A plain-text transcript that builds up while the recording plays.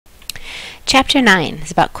Chapter 9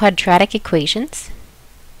 is about quadratic equations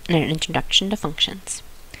and an introduction to functions.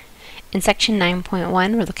 In section 9.1,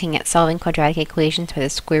 we're looking at solving quadratic equations by the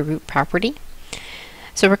square root property.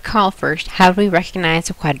 So recall first, how do we recognize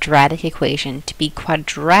a quadratic equation? To be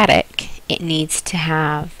quadratic, it needs to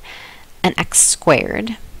have an x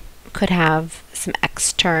squared, could have some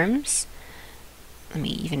x terms. Let me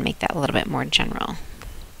even make that a little bit more general.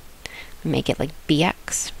 Make it like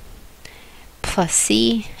bx plus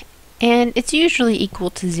c, and it's usually equal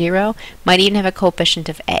to 0. Might even have a coefficient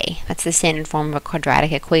of a. That's the standard form of a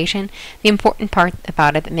quadratic equation. The important part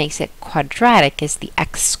about it that makes it quadratic is the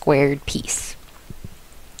x squared piece.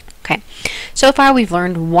 Okay, so far we've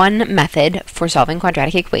learned one method for solving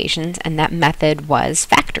quadratic equations, and that method was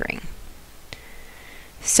factoring.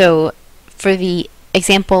 So for the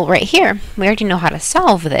example right here, we already know how to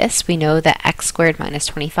solve this. We know that x squared minus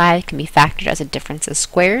 25 can be factored as a difference of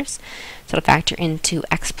squares. So it'll factor into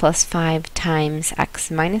x plus 5 times x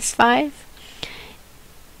minus 5.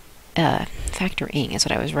 Factoring is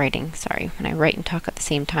what I was writing. Sorry, when I write and talk at the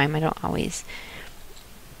same time, I don't always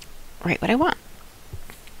write what I want.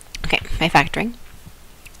 Okay, by factoring.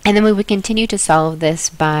 And then we would continue to solve this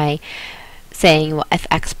by saying, well, if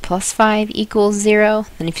x plus 5 equals 0,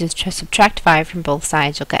 then if you just subtract 5 from both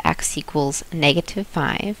sides, you'll get x equals negative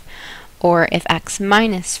 5. Or if x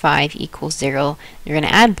minus 5 equals 0, you're going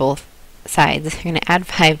to add both sides. You're going to add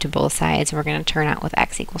 5 to both sides, and we're going to turn out with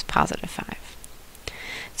x equals positive 5.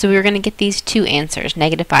 So we were going to get these two answers,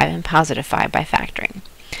 negative 5 and positive 5, by factoring.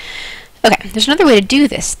 Okay, there's another way to do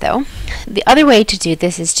this, though. The other way to do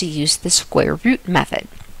this is to use the square root method.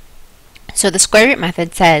 So the square root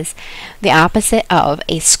method says the opposite of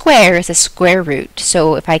a square is a square root.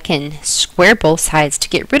 So if I can square both sides to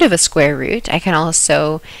get rid of a square root, I can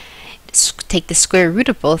also take the square root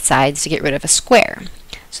of both sides to get rid of a square.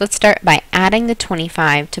 So let's start by adding the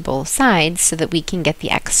 25 to both sides so that we can get the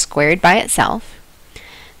x squared by itself.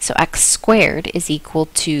 So x squared is equal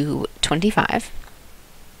to 25.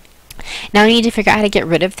 Now we need to figure out how to get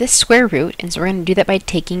rid of this square root, and so we're going to do that by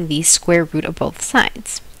taking the square root of both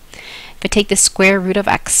sides. If I take the square root of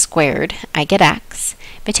x squared, I get x.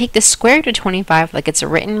 If I take the square root of 25 like it's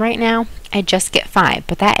written right now, I just get 5.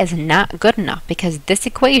 But that is not good enough because this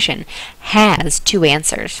equation has two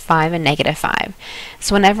answers, 5 and negative 5.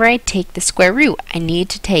 So whenever I take the square root, I need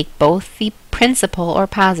to take both the principal or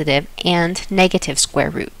positive and negative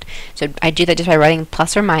square root. So I do that just by writing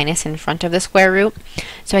plus or minus in front of the square root.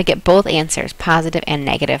 So I get both answers, positive and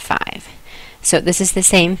negative 5. So this is the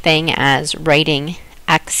same thing as writing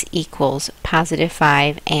x equals positive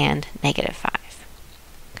 5 and negative 5.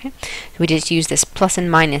 Okay, so we just use this plus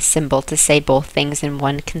and minus symbol to say both things in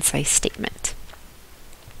one concise statement.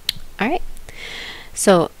 Alright,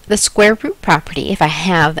 so the square root property, if I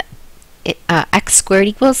have x squared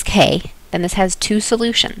equals k, then this has two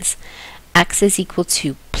solutions. X is equal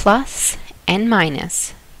to plus and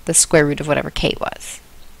minus the square root of whatever k was.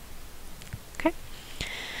 Okay,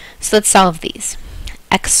 so let's solve these.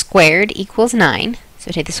 X squared equals 9. So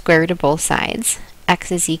take the square root of both sides.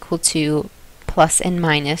 X is equal to plus and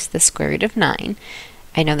minus the square root of 9.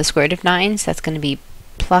 I know the square root of 9, so that's going to be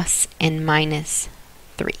plus and minus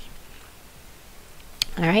 3.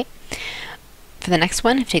 Alright. For the next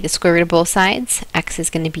one, if you take the square root of both sides, x is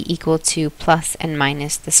going to be equal to plus and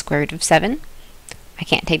minus the square root of 7. I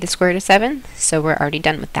can't take the square root of 7, so we're already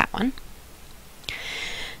done with that one.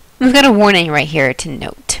 We've got a warning right here to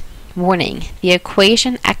note. Warning, the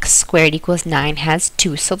equation x squared equals 9 has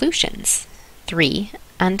two solutions, 3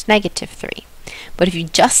 and negative 3. But if you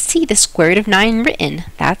just see the square root of 9 written,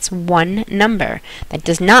 that's one number. That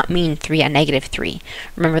does not mean 3 and negative 3.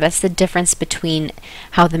 Remember, that's the difference between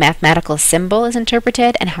how the mathematical symbol is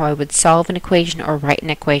interpreted and how I would solve an equation or write an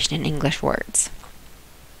equation in English words.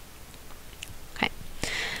 Okay,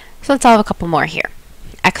 so let's solve a couple more here.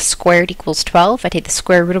 X squared equals 12. If I take the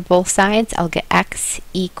square root of both sides, I'll get x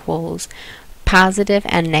equals positive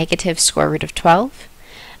and negative square root of 12.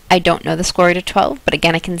 I don't know the square root of 12, but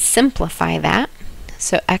again, I can simplify that.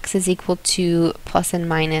 So x is equal to plus and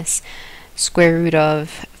minus square root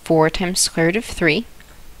of 4 times square root of 3.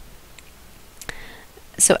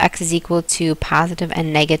 So x is equal to positive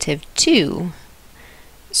and negative 2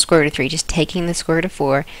 square root of 3, just taking the square root of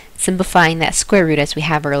 4, simplifying that square root as we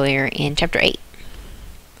have earlier in chapter 8.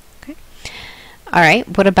 Okay.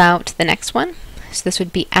 Alright, what about the next one? So this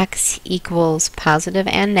would be x equals positive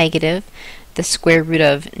and negative the square root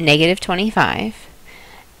of negative 25,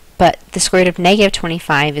 but the square root of negative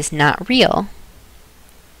 25 is not real.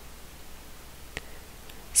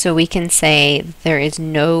 So we can say there is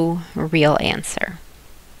no real answer,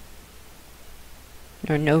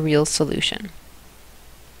 or no real solution.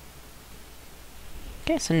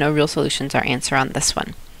 Okay, so no real solutions are answer on this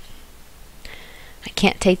one. I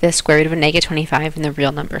can't take the square root of a negative 25 in the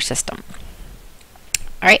real number system.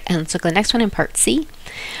 Alright, and let's look at the next one in part C.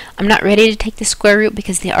 I'm not ready to take the square root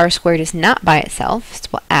because the r squared is not by itself, so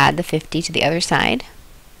we'll add the 50 to the other side.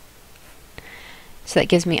 So that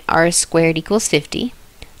gives me r squared equals 50.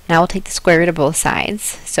 Now we'll take the square root of both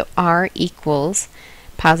sides. So r equals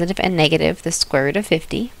positive and negative the square root of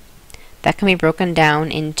 50. That can be broken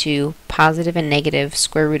down into positive and negative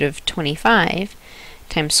square root of 25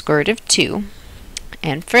 times square root of 2.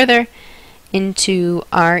 And further into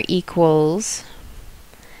r equals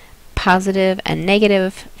positive and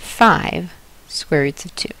negative 5 square roots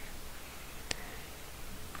of 2.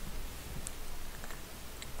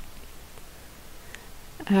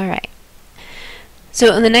 Alright.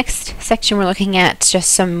 So in the next section we're looking at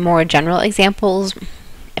just some more general examples.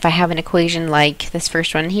 If I have an equation like this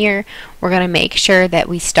first one here, we're going to make sure that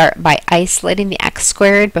we start by isolating the x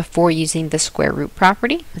squared before using the square root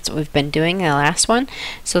property. That's what we've been doing in the last one.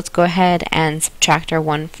 So let's go ahead and subtract our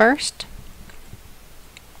 1 first.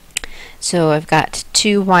 So I've got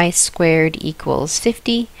 2y squared equals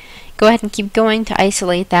 50. Go ahead and keep going to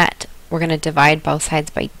isolate that. We're going to divide both sides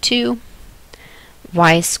by 2.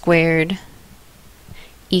 Y squared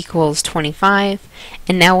equals 25.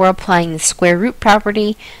 And now we're applying the square root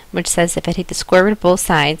property, which says if I take the square root of both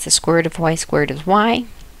sides, the square root of y squared is y,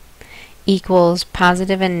 equals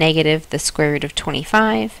positive and negative the square root of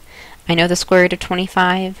 25. I know the square root of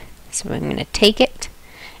 25, so I'm going to take it,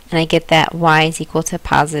 and I get that y is equal to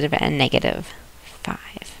positive and negative 5.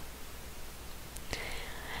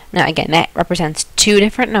 Now again, that represents two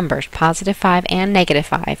different numbers, positive 5 and negative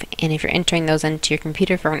 5. And if you're entering those into your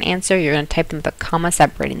computer for an answer, you're going to type them with a comma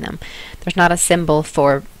separating them. There's not a symbol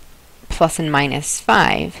for plus and minus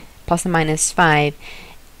 5. Plus and minus 5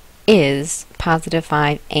 is positive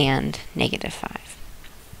 5 and negative 5.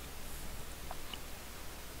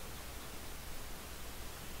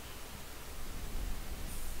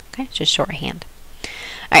 Okay, it's just shorthand.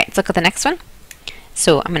 Alright, let's look at the next one.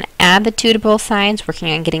 So I'm going to add the 2 to both sides, working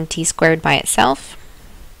on getting t squared by itself.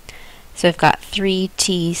 So I've got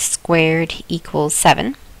 3t squared equals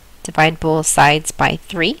 7. Divide both sides by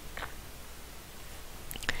 3.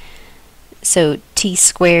 So t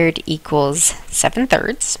squared equals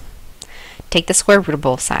 7/3. Take the square root of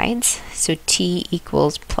both sides. So t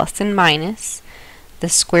equals plus and minus the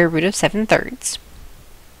square root of 7/3.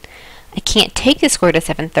 I can't take the square root of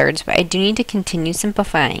 7/3, but I do need to continue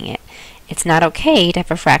simplifying it. It's not okay to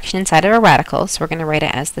have a fraction inside of a radical, so we're going to write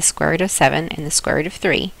it as the square root of 7 and the square root of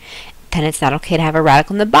 3. Then it's not okay to have a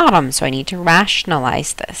radical in the bottom, so I need to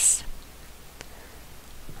rationalize this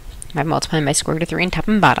by multiplying by square root of 3 in top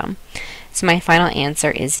and bottom. So my final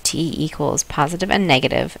answer is t equals positive and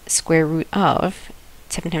negative square root of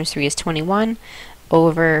 7 times 3 is 21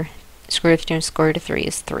 over square root of 2 times square root of 3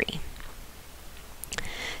 is 3.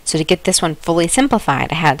 So to get this one fully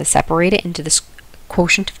simplified, I had to separate it into the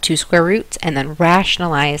quotient of 2 square roots and then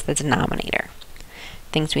rationalize the denominator.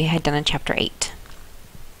 Things we had done in chapter 8.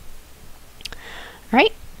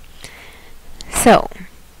 Alright, so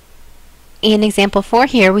in example 4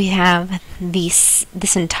 here we have this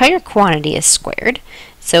entire quantity is squared.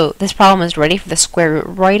 So this problem is ready for the square root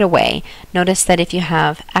right away. Notice that if you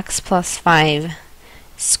have x plus 5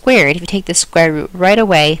 squared, if you take the square root right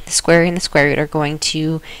away, the square and the square root are going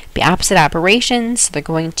to be opposite operations, so they're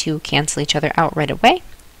going to cancel each other out right away.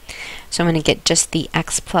 So I'm going to get just the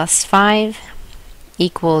x plus 5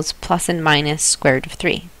 equals plus and minus square root of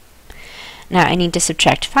 3. Now I need to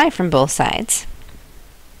subtract 5 from both sides,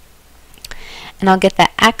 and I'll get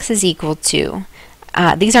that x is equal to,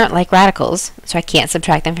 these aren't like radicals, so I can't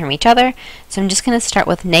subtract them from each other, so I'm just going to start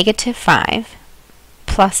with negative 5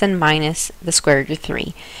 plus and minus the square root of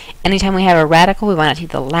 3. Anytime we have a radical, we want to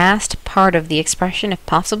take the last part of the expression if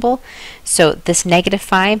possible. So this negative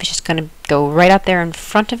 5 is just going to go right up there in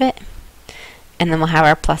front of it. And then we'll have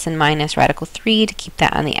our plus and minus radical 3 to keep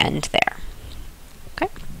that on the end there.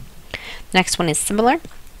 Okay. Next one is similar.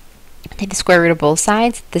 Take the square root of both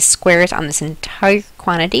sides. This squares on this entire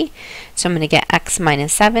quantity. So I'm going to get x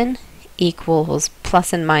minus 7 equals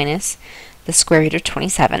plus and minus the square root of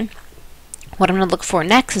 27. What I'm going to look for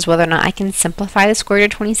next is whether or not I can simplify the square root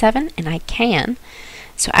of 27, and I can.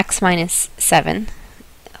 So x minus 7,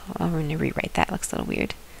 I'm going to rewrite that, it looks a little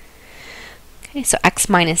weird. Okay, so x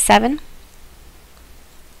minus 7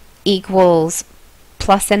 equals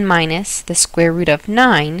plus and minus the square root of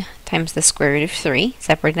 9 times the square root of 3,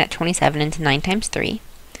 separating that 27 into 9 times 3.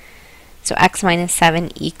 So x minus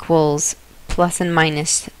 7 equals plus and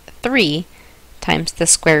minus 3 times the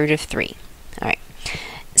square root of 3. Alright.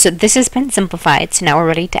 So this has been simplified, so now we're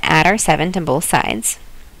ready to add our 7 to both sides.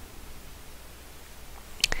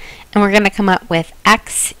 And we're going to come up with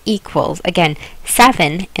x equals, again,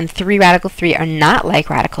 7 and 3 radical 3 are not like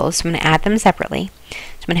radicals, so I'm going to add them separately. So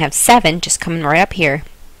I'm going to have 7 just coming right up here,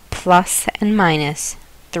 plus and minus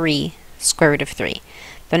 3 square root of 3.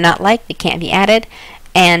 They're not like, they can't be added,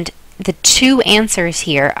 and the two answers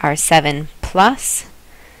here are 7 plus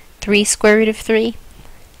 3 square root of 3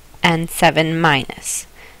 and 7 minus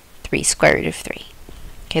 3 square root of 3.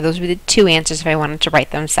 Okay, those would be the two answers if I wanted to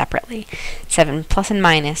write them separately. 7 plus and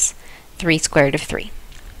minus 3 square root of 3.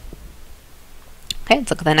 Okay, let's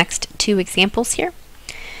look at the next two examples here.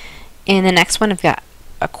 In the next one, I've got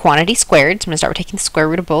a quantity squared, so I'm going to start with taking the square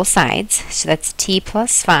root of both sides. So that's t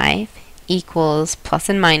plus 5 equals plus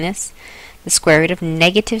and minus the square root of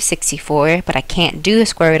negative 64, but I can't do the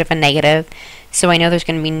square root of a negative, so I know there's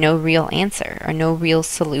going to be no real answer or no real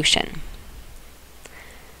solution.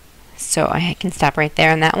 So I can stop right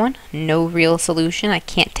there on that one. No real solution. I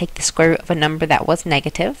can't take the square root of a number that was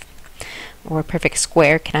negative, or a perfect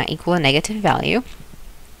square cannot equal a negative value.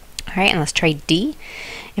 Alright, and let's try D.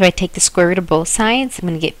 If I take the square root of both sides, I'm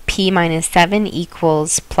going to get p minus 7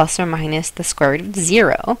 equals plus or minus the square root of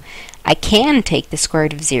 0. I can take the square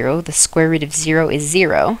root of 0. The square root of 0 is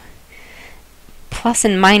 0. Plus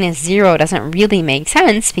and minus 0 doesn't really make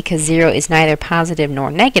sense because 0 is neither positive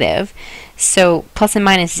nor negative. So plus and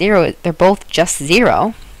minus 0, they're both just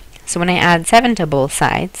 0. So when I add 7 to both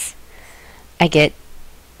sides, I get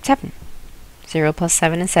 7. 0 plus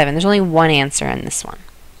 7 is 7. There's only one answer on this one,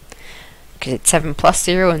 because it's 7 plus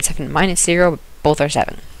 0 and 7 minus 0, both are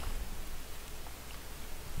 7.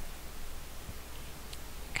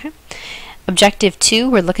 Okay. Objective 2,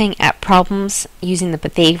 we're looking at problems using the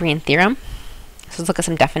Pythagorean theorem. So let's look at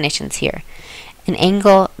some definitions here. An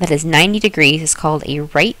angle that is 90 degrees is called a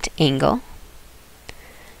right angle.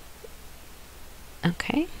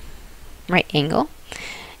 Okay, right angle.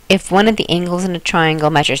 If one of the angles in a triangle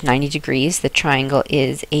measures 90 degrees, the triangle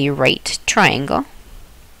is a right triangle.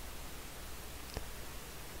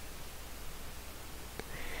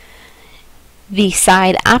 The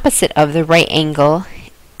side opposite of the right angle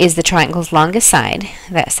is the triangle's longest side.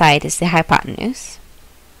 That side is the hypotenuse.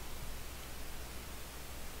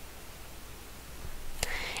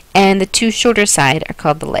 And the two shorter side are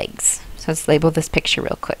called the legs. So let's label this picture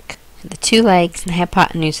real quick. The two legs and the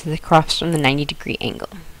hypotenuse is across from the 90-degree angle.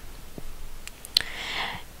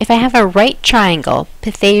 If I have a right triangle,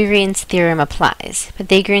 Pythagorean's theorem applies.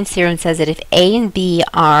 Pythagorean's theorem says that if A and B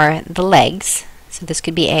are the legs, so this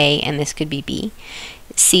could be A and this could be B,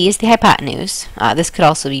 C is the hypotenuse. This could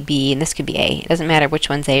also be B and this could be A. It doesn't matter which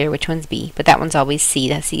one's A or which one's B, but that one's always C.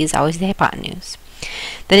 That C is always the hypotenuse.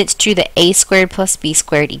 Then it's true that a squared plus b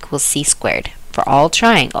squared equals c squared for all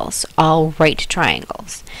triangles, all right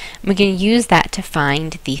triangles. And we can use that to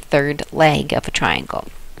find the third leg of a triangle.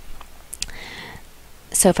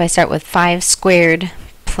 So if I start with 5 squared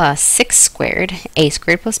plus 6 squared, a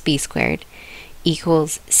squared plus b squared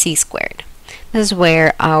equals c squared. This is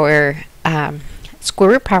where our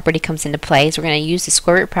square root property comes into play. So we're going to use the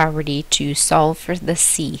square root property to solve for the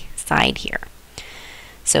c side here.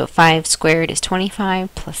 So 5 squared is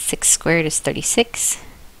 25 plus 6 squared is 36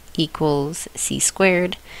 equals c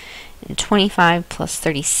squared. And 25 plus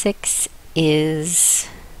 36 is,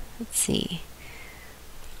 let's see,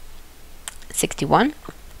 61.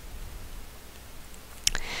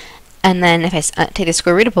 And then if I take the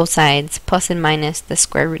square root of both sides, plus and minus the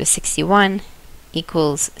square root of 61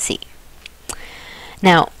 equals c.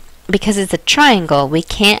 Now, because it's a triangle, we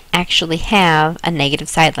can't actually have a negative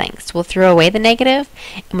side length. So we'll throw away the negative,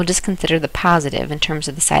 and we'll just consider the positive in terms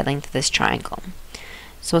of the side length of this triangle.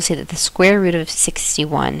 So we'll say that the square root of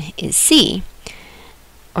 61 is c.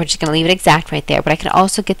 We're just going to leave it exact right there, but I could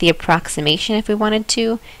also get the approximation if we wanted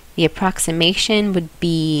to. The approximation would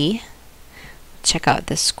be, check out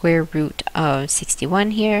the square root of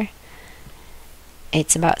 61 here.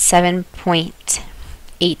 It's about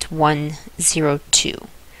 7.8102.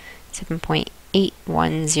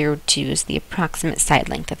 7.8102 is the approximate side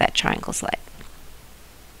length of that triangle's leg.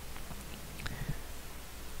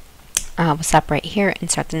 We'll stop right here and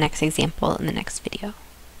start the next example in the next video.